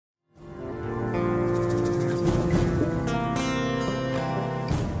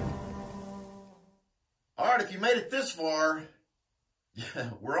made it this far,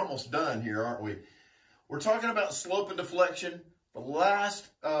 yeah, we're almost done here, aren't we? We're talking about slope and deflection. The last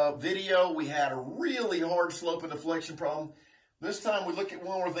video, we had a really hard slope and deflection problem. This time we look at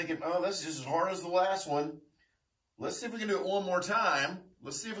one, we're thinking, oh, this is just as hard as the last one. Let's see if we can do it one more time.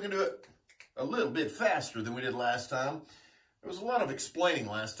 Let's see if we can do it a little bit faster than we did last time. There was a lot of explaining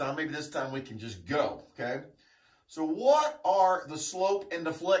last time. Maybe this time we can just go, okay? So what are the slope and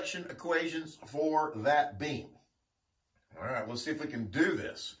deflection equations for that beam? All right, let's see if we can do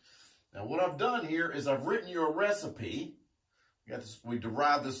this. Now, what I've done here is I've written you a recipe. We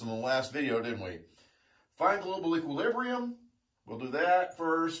derived this in the last video, didn't we? Find global equilibrium. We'll do that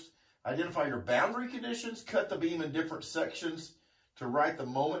first. Identify your boundary conditions. Cut the beam in different sections to write the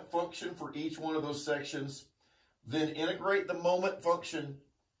moment function for each one of those sections. Then integrate the moment function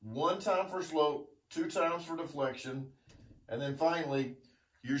 1 time for slope, 2 times for deflection. And then finally,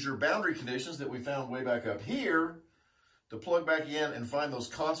 use your boundary conditions that we found way back up here to plug back in and find those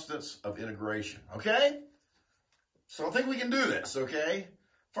constants of integration, okay? So I think we can do this, okay?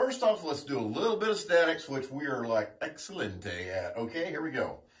 First off, let's do a little bit of statics, which we are like excelente at, okay? Here we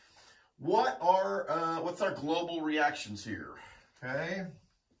go. What's our global reactions here, okay?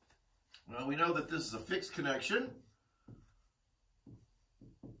 Well, we know that this is a fixed connection.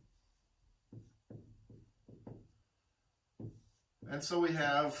 And so we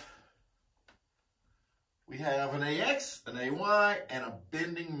have an AX, an AY, and a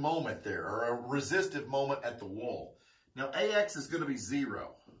bending moment there, or a resistive moment at the wall. Now, AX is going to be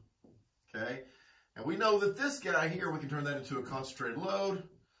 0, okay? And we know that this guy here, we can turn that into a concentrated load.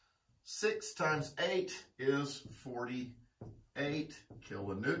 6 times 8 is 48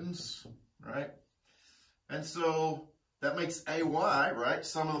 kilonewtons, right? And so that makes AY, right?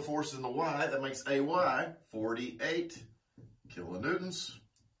 Sum of the forces in the Y, that makes AY 48 kilonewtons.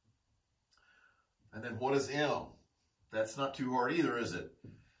 And then what is M? That's not too hard either, is it?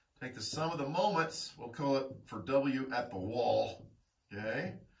 Take the sum of the moments, we'll call it for W at the wall,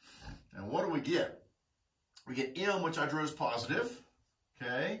 okay? And what do we get? We get M, which I drew as positive,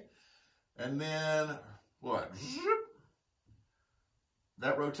 okay? And then what?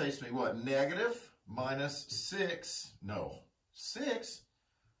 That rotates me what? Negative minus 6. No, 6?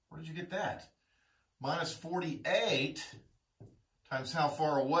 Where did you get that? Minus 48 times how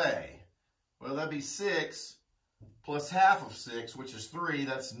far away? Well, that'd be 6 plus half of 6, which is 3.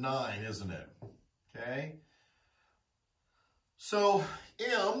 That's 9, isn't it? Okay. So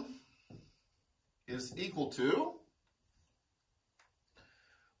M is equal to,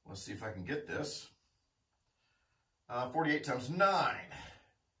 let's see if I can get this, 48 times 9.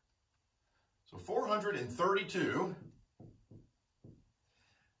 So 432.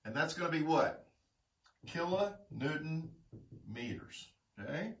 And that's going to be what? Kilonewton meters.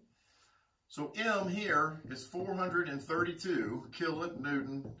 Okay? So M here is 432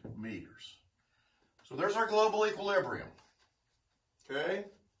 kilonewton meters. So there's our global equilibrium. Okay?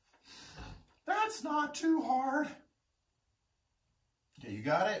 That's not too hard. Okay, you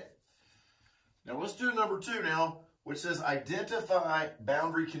got it? Now let's do number 2 now, which says identify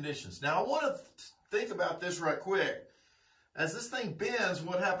boundary conditions. Now I want to think about this right quick. As this thing bends,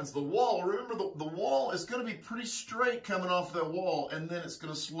 what happens? The wall, remember the wall is going to be pretty straight coming off that wall, and then it's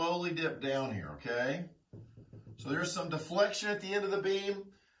going to slowly dip down here, okay? So there's some deflection at the end of the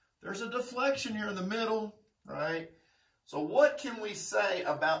beam. There's a deflection here in the middle, right? So what can we say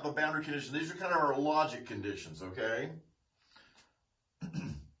about the boundary conditions? These are kind of our logic conditions, okay?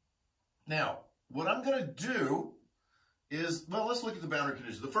 Now, what I'm going to do is, well, let's look at the boundary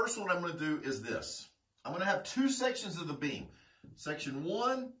conditions. The first one I'm going to do is this. I'm going to have 2 sections of the beam. Section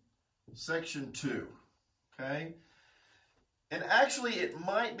 1, section 2, okay? And actually, it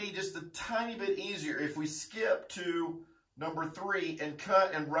might be just a tiny bit easier if we skip to number 3 and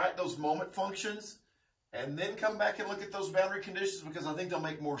cut and write those moment functions and then come back and look at those boundary conditions, because I think they'll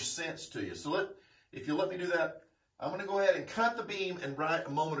make more sense to you. So if you let me do that, I'm going to go ahead and cut the beam and write a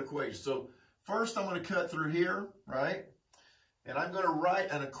moment equation. So first I'm going to cut through here, right? And I'm going to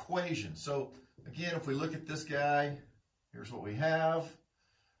write an equation. So again, if we look at this guy, here's what we have.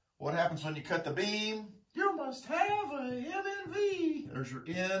 What happens when you cut the beam? You must have a M and V. There's your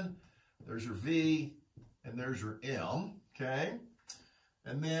N, there's your V, and there's your M, okay?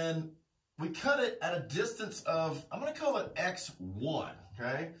 And then we cut it at a distance of, I'm going to call it X1,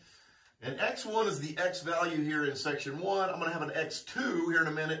 okay? And X1 is the X value here in section 1. I'm going to have an X2 here in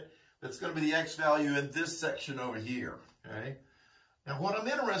a minute. That's going to be the X value in this section over here, okay? Now what I'm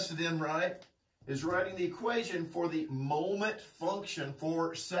interested in, right, is writing the equation for the moment function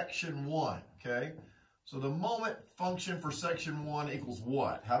for section 1, okay? So the moment function for section 1 equals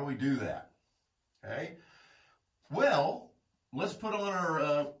what? How do we do that? Okay? Well, let's put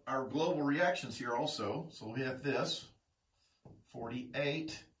on our global reactions here also. So we have this,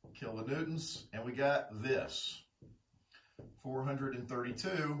 48 kilonewtons, and we got this,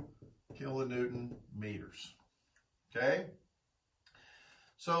 432 kilonewton meters. Okay?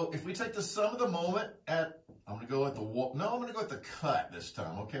 So if we take the sum of the moment at, I'm going to go at the wall. No, I'm going to go at the cut this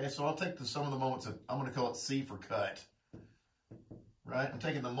time. Okay? So I'll take the sum of the moments at, I'm going to call it C for cut. Right? I'm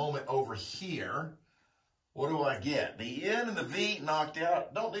taking the moment over here. What do I get? The N and the V knocked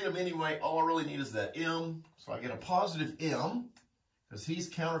out. Don't need them anyway. All I really need is that M. So I get a positive M because he's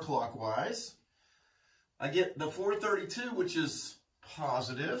counterclockwise. I get the 432, which is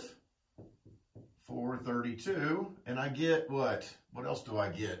positive. 432. And I get what? What else do I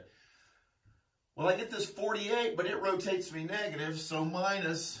get? Well, I get this 48, but it rotates me negative. So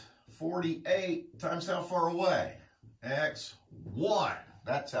minus 48 times how far away? X1.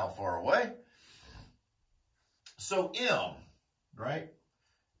 That's how far away. So M, right?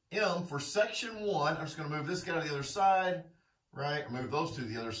 M for section 1, I'm just going to move this guy to the other side, right? Move those two to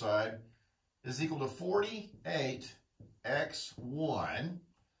the other side, is equal to 48 X1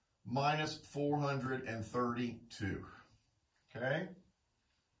 minus 432. Okay?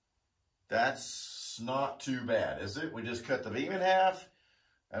 That's not too bad, is it? We just cut the beam in half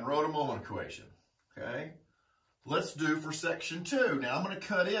and wrote a moment equation. Okay? Let's do for section 2. Now I'm going to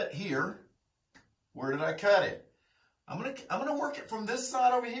cut it here. Where did I cut it? I'm gonna work it from this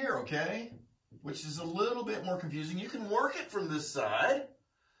side over here, okay? Which is a little bit more confusing. You can work it from this side.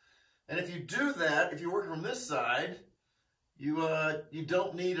 And if you do that, if you work it from this side, you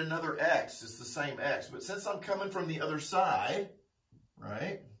don't need another X. It's the same X. But since I'm coming from the other side,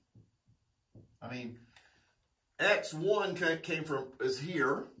 right? I mean, X1 came from, is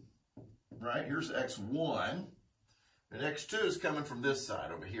here, right? Here's X1. And X2 is coming from this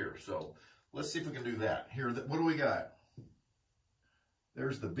side over here. So let's see if we can do that. Here, what do we got?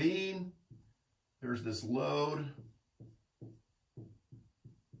 There's the beam. There's this load.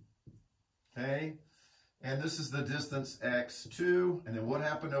 Okay. And this is the distance X2. And then what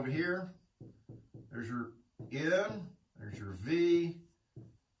happened over here? There's your N. There's your V.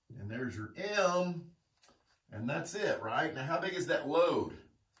 And there's your M. And that's it, right? Now, how big is that load?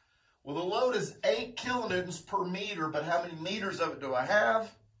 Well, the load is 8 kilonewtons per meter. But how many meters of it do I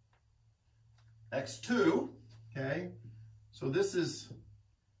have? X2, okay? So this is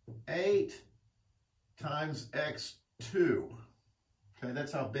 8 times X2. Okay,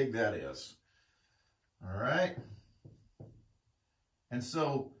 that's how big that is. All right? And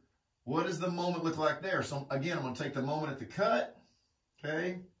so what does the moment look like there? So again, I'm going to take the moment at the cut,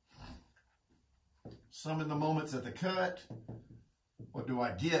 okay? Sum in the moments at the cut. What do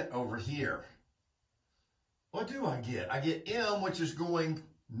I get over here? What do I get? I get M, which is going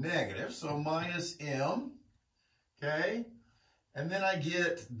negative, so minus M, okay? And then I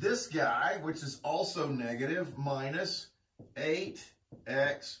get this guy, which is also negative, minus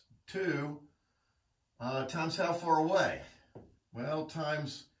 8x2 times how far away? Well,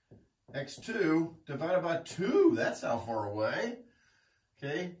 times x2 divided by 2. That's how far away,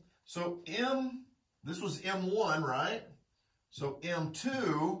 okay? So M, this was M1, right? So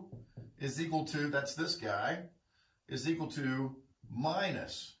M2 is equal to, that's this guy, is equal to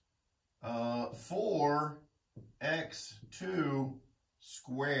minus 4x2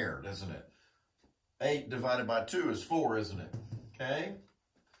 squared, isn't it? 8 divided by 2 is 4, isn't it? Okay?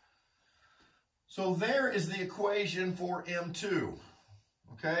 So there is the equation for M2.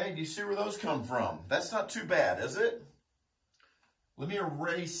 Okay? Do you see where those come from? That's not too bad, is it? Let me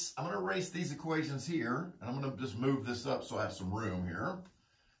erase, I'm going to erase these equations here, and I'm going to just move this up so I have some room here.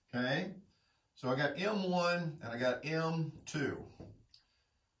 Okay? So I got M1 and I got M2.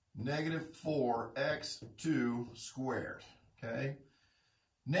 Negative 4x2 squared, okay?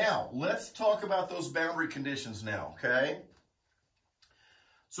 Now, let's talk about those boundary conditions now, okay?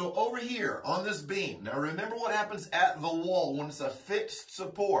 So over here on this beam, now remember what happens at the wall when it's a fixed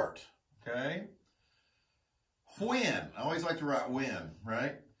support, okay? When, I always like to write when,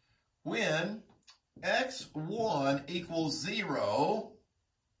 right? When x1 equals 0,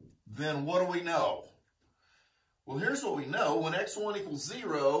 then what do we know? Well, here's what we know. When x1 equals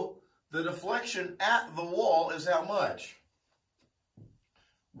 0, the deflection at the wall is how much?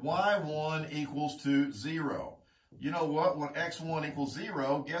 y1 equals to 0. You know what? When x1 equals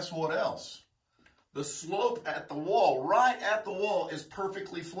 0, guess what else? The slope at the wall, right at the wall, is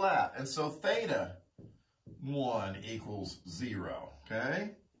perfectly flat. And so theta 1 equals 0.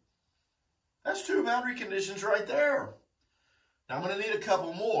 Okay? That's two boundary conditions right there. Now I'm going to need a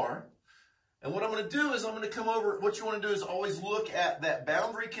couple more. And what I'm going to do is I'm going to come over, what you want to do is always look at that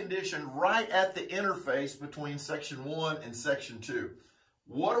boundary condition right at the interface between section 1 and section 2.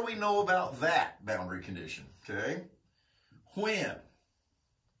 What do we know about that boundary condition? Okay. When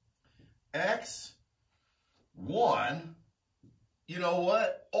x1, you know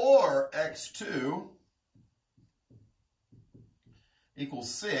what, or x2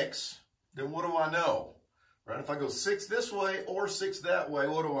 equals 6, then what do I know? Right? If I go 6 this way or 6 that way,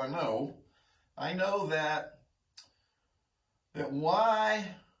 what do I know? I know that y1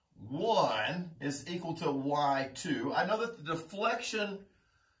 is equal to y2. I know that the deflection,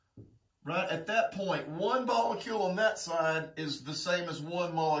 right, at that point, one molecule on that side is the same as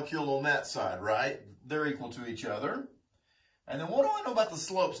one molecule on that side, right? They're equal to each other. And then what do I know about the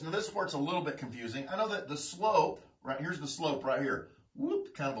slopes? Now, this part's a little bit confusing. I know that the slope, right, here's the slope right here.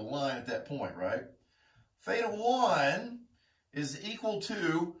 Whoop, kind of a line at that point, right? Theta 1 is equal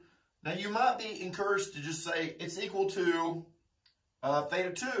to, now you might be encouraged to just say it's equal to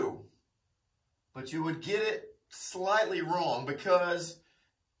theta 2. But you would get it slightly wrong because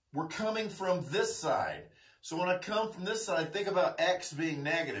we're coming from this side. So when I come from this side, think about x being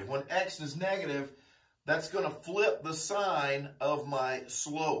negative. When x is negative, that's going to flip the sign of my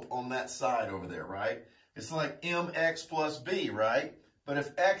slope on that side over there, right? It's like mx plus b, right? But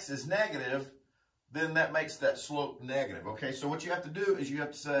if x is negative, then that makes that slope negative, okay? So what you have to do is you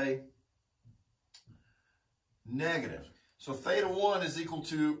have to say negative. So theta 1 is equal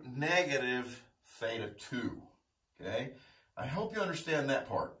to negative theta 2, okay? I hope you understand that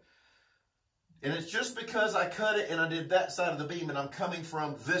part. And it's just because I cut it and I did that side of the beam and I'm coming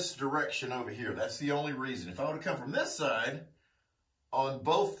from this direction over here. That's the only reason. If I would have come from this side on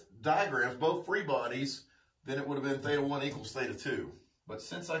both diagrams, both free bodies, then it would have been theta 1 equals theta 2. But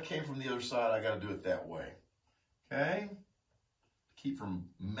since I came from the other side, I got to do it that way. Okay? Keep from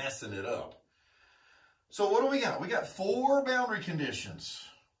messing it up. So what do we got? We got 4 boundary conditions.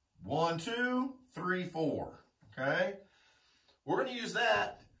 1, 2, 3, 4. Okay? We're going to use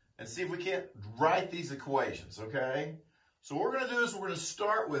that and see if we can't write these equations, okay? So what we're going to do is we're going to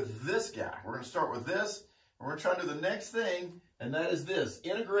start with this guy. We're going to start with this, and we're going to try to do the next thing, and that is this.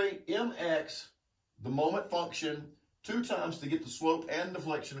 Integrate mx, the moment function, 2 times to get the slope and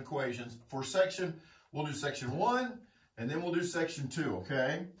deflection equations. For section, we'll do section 1, and then we'll do section 2,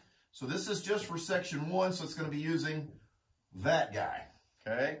 okay? So this is just for section 1, so it's going to be using that guy,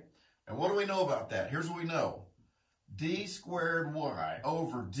 okay? And what do we know about that? Here's what we know. D squared y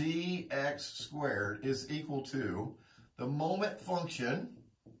over dx squared is equal to the moment function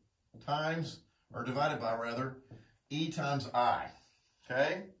times, or divided by rather, e times I,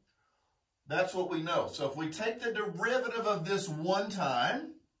 okay? That's what we know. So if we take the derivative of this one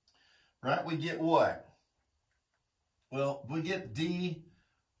time, right, we get what? Well, we get dy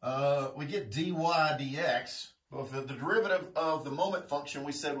dx. Well, if the derivative of the moment function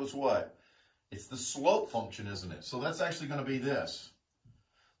we said was what? It's the slope function, isn't it? So that's actually going to be this.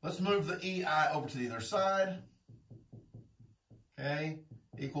 Let's move the EI over to the other side. Okay,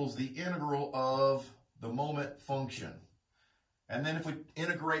 equals the integral of the moment function. And then if we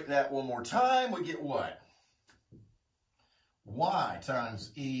integrate that one more time, we get what? Y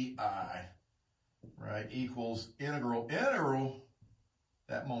times EI, right, equals integral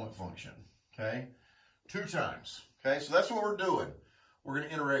that moment function, okay? 2 times, okay? So that's what we're doing. We're going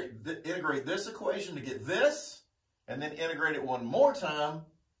to integrate this equation to get this, and then integrate it one more time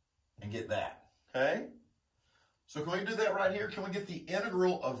and get that, okay? So can we do that right here? Can we get the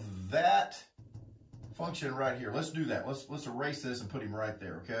integral of that function right here? Let's do that. Let's erase this and put him right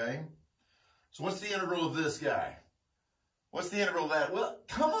there, okay? So what's the integral of this guy? What's the integral of that? Well,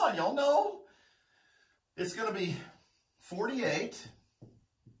 come on, y'all know. It's going to be 48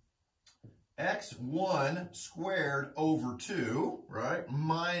 x1 squared over 2, right,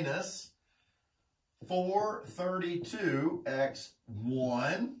 minus 432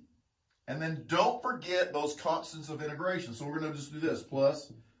 x1. And then don't forget those constants of integration. So we're going to just do this,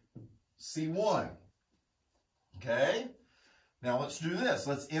 plus C1. Okay? Now let's do this.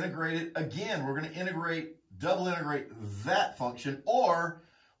 Let's integrate it again. We're going to double integrate that function, or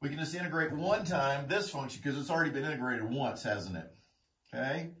we can just integrate one time this function because it's already been integrated once, hasn't it?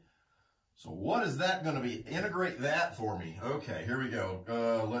 Okay? So what is that going to be? Integrate that for me. Okay, here we go.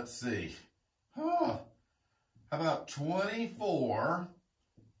 Let's see. How about 24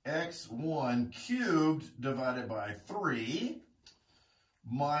 x1 cubed divided by 3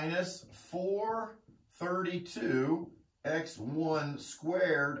 minus 432 x1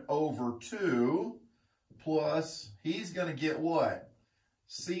 squared over 2 plus, he's going to get what?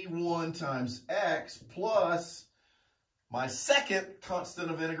 C1 times x plus my second constant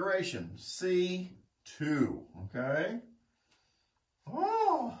of integration, C2, okay?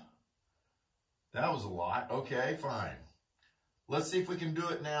 Oh, that was a lot. Okay, fine. Let's see if we can do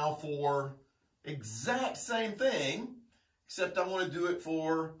it now for exact same thing, except I want to do it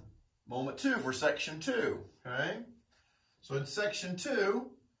for moment 2, for section 2, okay? So in section 2,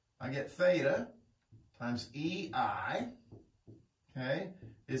 I get theta times EI, okay,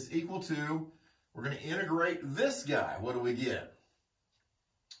 is equal to, we're going to integrate this guy. What do we get?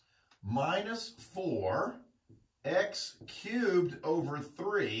 Minus 4x cubed over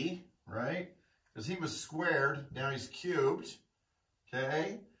 3, right? Because he was squared, now he's cubed,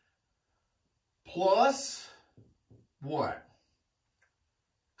 okay? Plus what?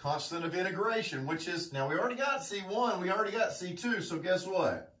 Constant of integration, which is, now we already got C1, we already got C2, so guess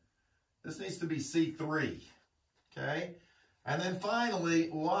what? This needs to be C3, okay? And then finally,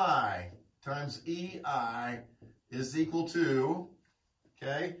 y times EI is equal to,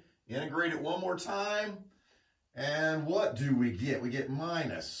 okay, integrate it one more time, and what do we get? We get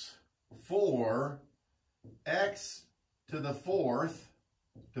minus 4x to the 4th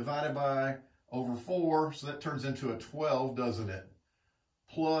divided by over 4, so that turns into a 12, doesn't it?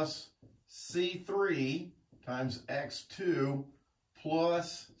 Plus C3 times x2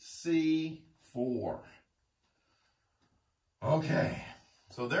 plus C4. Okay,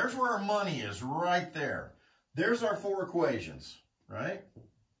 so there's where our money is, right there. There's our 4 equations, right?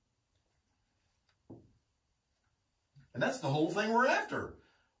 And that's the whole thing we're after.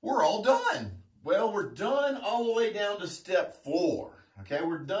 We're all done. Well, we're done all the way down to step 4. Okay,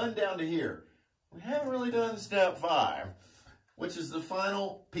 we're done down to here. We haven't really done step 5, which is the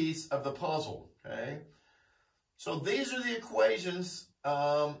final piece of the puzzle, okay? So these are the equations.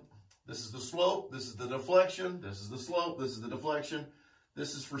 This is the slope, this is the deflection, this is the slope, this is the deflection.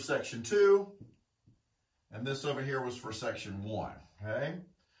 This is for section 2, and this over here was for section 1, okay?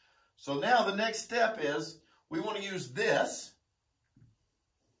 So now the next step is we want to use this,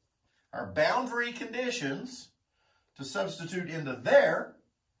 our boundary conditions, to substitute into there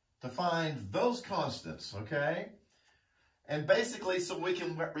to find those constants, okay? And basically, so we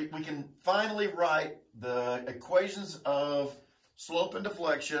can finally write the equations of slope and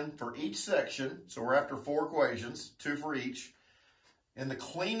deflection for each section. So we're after 4 equations, 2 for each, in the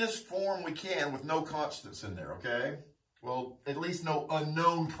cleanest form we can with no constants in there, okay? Well, at least no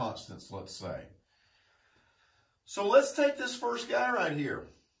unknown constants, let's say. So let's take this first guy right here,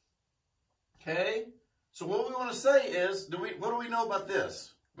 okay? So what we want to say is, what do we know about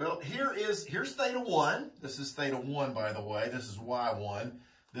this? Well, here's theta 1. This is theta 1, by the way. This is y1.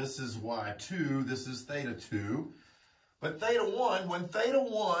 This is y2. This is theta 2. But theta 1, when theta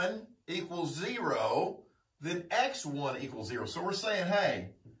 1 equals 0, then x1 equals 0. So we're saying,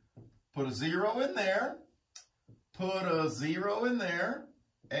 hey, put a 0 in there, put a 0 in there,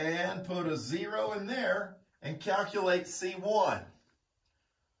 and put a 0 in there, and calculate C1.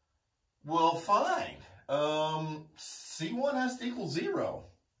 Well, fine. C1 has to equal 0,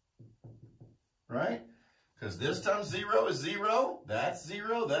 right? Because this times 0 is 0, that's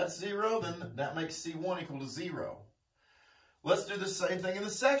 0, that's 0, then that makes C1 equal to 0. Let's do the same thing in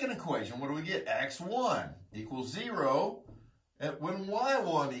the second equation. What do we get? X1 equals 0 when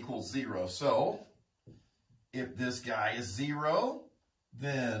Y1 equals 0. So, if this guy is 0,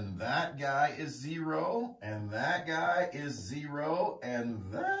 then that guy is 0, and that guy is 0,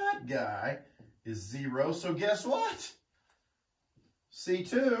 and that guy is 0. So guess what?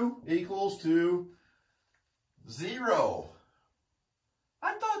 C2 equals to 0.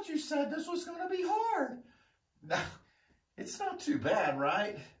 I thought you said this was going to be hard. Now, it's not too bad,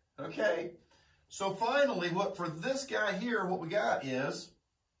 right? Okay. So finally, for this guy here, what we got is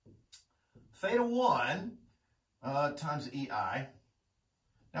theta 1 times EI.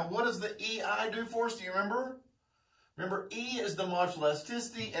 Now, what does the EI do for us? Do you remember? Remember, E is the modular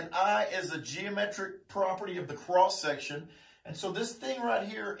elasticity, and I is a geometric property of the cross-section. And so this thing right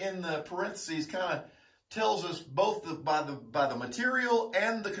here in the parentheses kind of tells us both by the material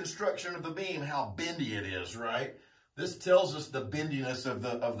and the construction of the beam how bendy it is, right? This tells us the bendiness of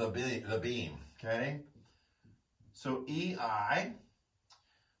the beam, okay? So EI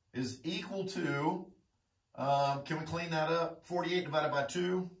is equal to, can we clean that up? 48 divided by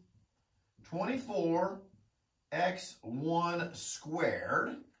 2, 24 x1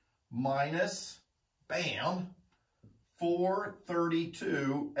 squared minus, bam,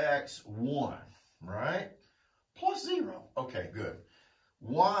 432 x1, right? Plus 0. Okay, good.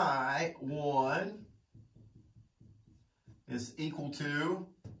 Y1 is equal to,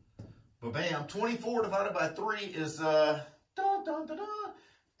 bam, 24 divided by 3 is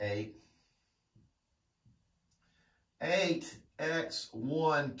 8.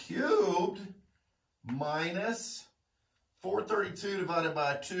 8x1 cubed minus 432 divided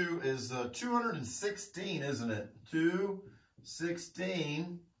by 2 is 216, isn't it?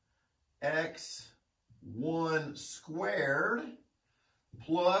 216 x1 squared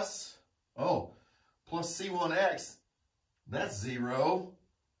plus, plus c1x, that's 0,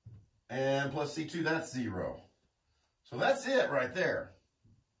 and plus c2, that's 0. So that's it right there,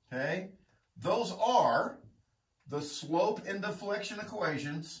 okay? Those are the slope and deflection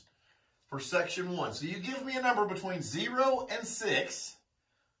equations for section 1. So you give me a number between 0 and 6,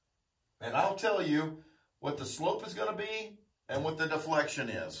 and I'll tell you what the slope is going to be and what the deflection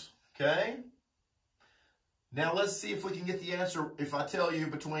is, okay? Now let's see if we can get the answer if I tell you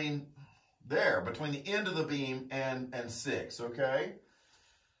between the end of the beam and 6, okay?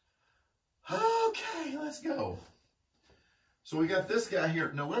 Okay, let's go. So we got this guy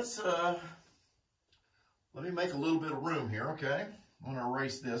here. Now let me make a little bit of room here, okay? I'm going to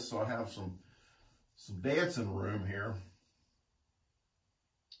erase this so I have some dancing room here.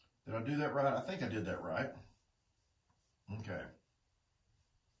 Did I do that right? I think I did that right. Okay.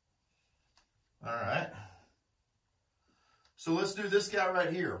 All right. So let's do this guy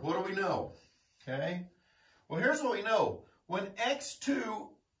right here. What do we know? Okay. Well, here's what we know. When x2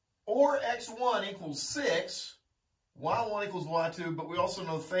 or x1 equals 6, y1 equals y2, but we also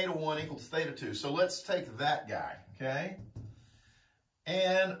know theta 1 equals theta 2. So let's take that guy, okay?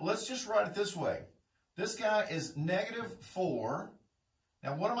 And let's just write it this way. This guy is -4.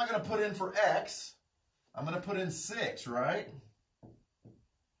 Now, what am I going to put in for x? I'm going to put in 6, right?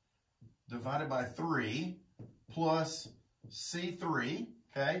 Divided by 3 plus C3,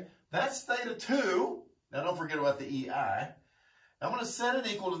 okay? That's theta 2. Now, don't forget about the EI. I'm going to set it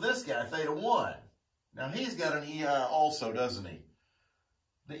equal to this guy, theta 1. Now, he's got an EI also, doesn't he?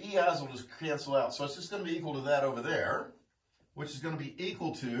 The EIs will just cancel out. So it's just going to be equal to that over there, which is going to be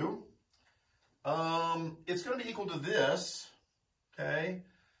equal to, it's going to be equal to this, okay?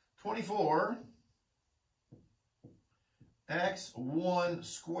 24 x1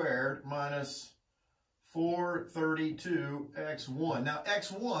 squared minus 432 x1. Now,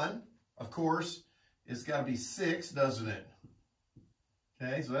 x1, of course, it's got to be 6, doesn't it?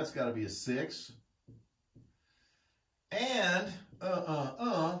 Okay, so that's got to be a 6. And,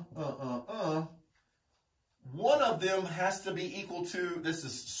 one of them has to be equal to, this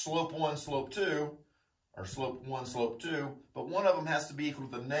is slope 1, slope 2, or slope 1, slope 2, but one of them has to be equal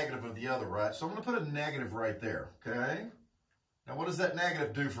to the negative of the other, right? So I'm going to put a negative right there, okay? Now, what does that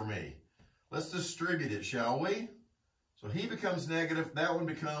negative do for me? Let's distribute it, shall we? So he becomes negative, that one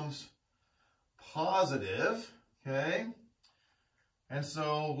becomes positive, okay? And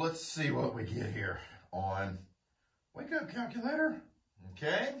so let's see what we get here on, wake up calculator,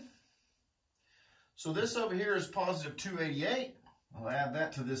 okay? So this over here is positive 288. I'll add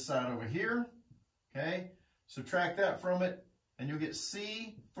that to this side over here, okay? Subtract that from it, and you'll get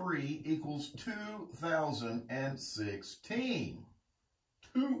C3 equals 2016.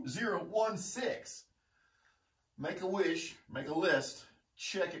 2016. Make a wish, make a list,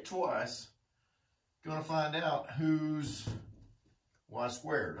 check it twice. Gonna find out who's y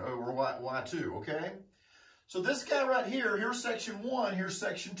squared over y2, okay? So this guy right here, here's section 1, here's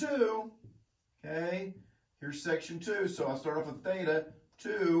section 2, okay? Here's section 2, so I'll start off with theta.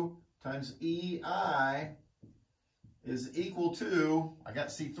 2 times EI is equal to, I got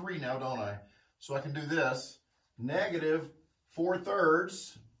C3 now, don't I? So I can do this, negative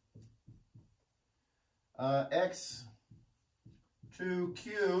 4/3 x2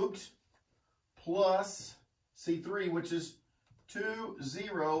 cubed plus C3, which is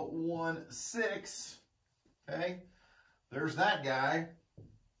 2016, okay? There's that guy.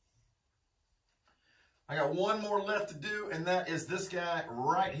 I got one more left to do, and that is this guy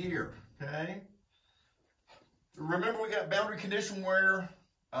right here, okay? Remember, we got boundary condition where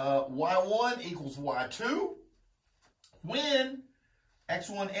y1 equals y2 when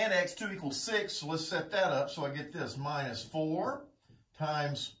x1 and x2 equals 6. So let's set that up. So I get this, minus 4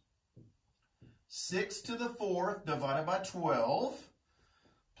 times 6 to the 4th divided by 12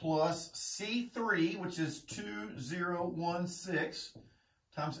 plus C3, which is 2016,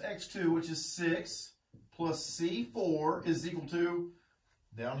 times x2, which is 6, plus C4 is equal to,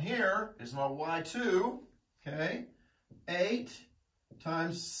 down here is my y2, okay, 8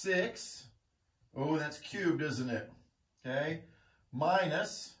 times 6, oh, that's cubed, isn't it? Okay,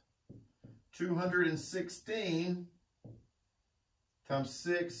 minus 216 times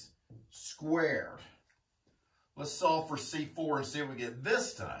 6 squared. Let's solve for C4 and see what we get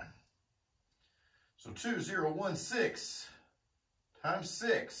this time. So 2016 times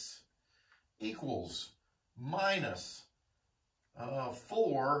 6 equals minus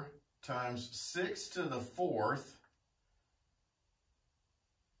 4 times 6 to the 4th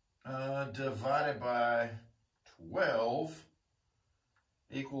divided by 12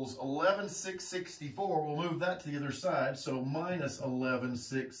 equals 11,664. We'll move that to the other side, so minus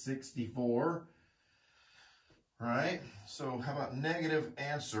 11,664. Right? So how about negative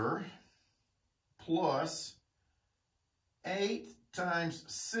answer plus 8 times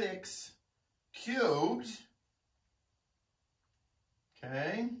 6 cubed.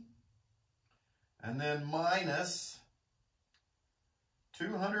 Okay? And then minus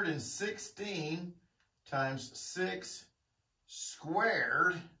 216 times 6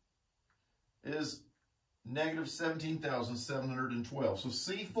 squared is negative 17,712. So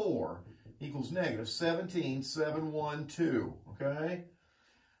C4 equals negative 17,712. Okay?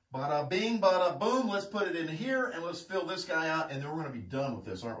 Bada bing, bada boom. Let's put it in here and let's fill this guy out, and then we're going to be done with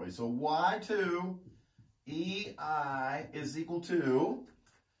this, aren't we? So Y2 EI is equal to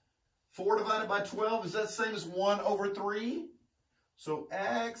 4 divided by 12. Is that the same as 1 over 3? So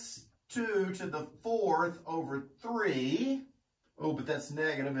X2 to the 4th over 3. Oh, but that's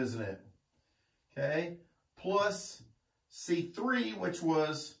negative, isn't it? Okay. Plus C3, which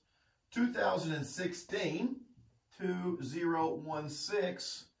was 2016,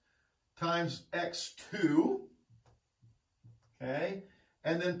 2016 times X2. Okay.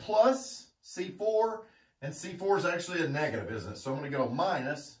 And then plus C4, and C4 is actually a negative, isn't it? So I'm going to go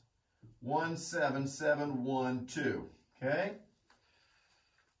minus 17712. Okay.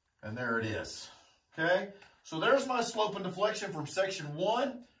 And there it is. Okay. So there's my slope and deflection from section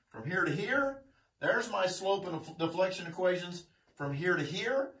 1 from here to here. There's my slope and deflection equations from here to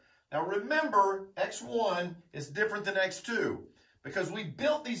here. Now remember, X1 is different than X2 because we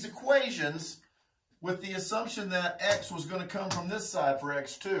built these equations with the assumption that X was going to come from this side for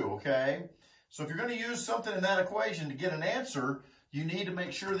X2, okay? So if you're going to use something in that equation to get an answer, you need to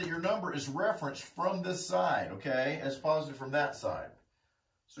make sure that your number is referenced from this side, okay, as positive from that side.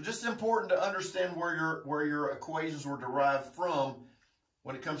 So just important to understand where your equations were derived from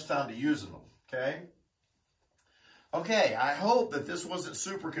when it comes time to using them, okay? Okay, I hope that this wasn't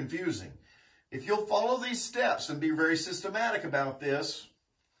super confusing. If you'll follow these steps and be very systematic about this,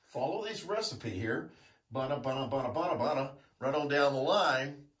 follow this recipe here, right on down the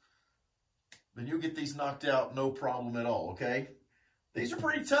line, then you'll get these knocked out no problem at all, okay? These are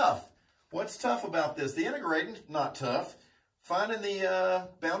pretty tough. What's tough about this? The integrating, not tough. Finding the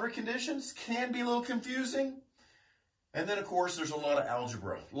boundary conditions can be a little confusing. And then, of course, there's a lot of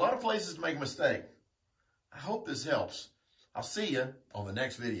algebra. A lot of places to make a mistake. I hope this helps. I'll see you on the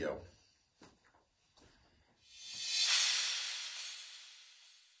next video.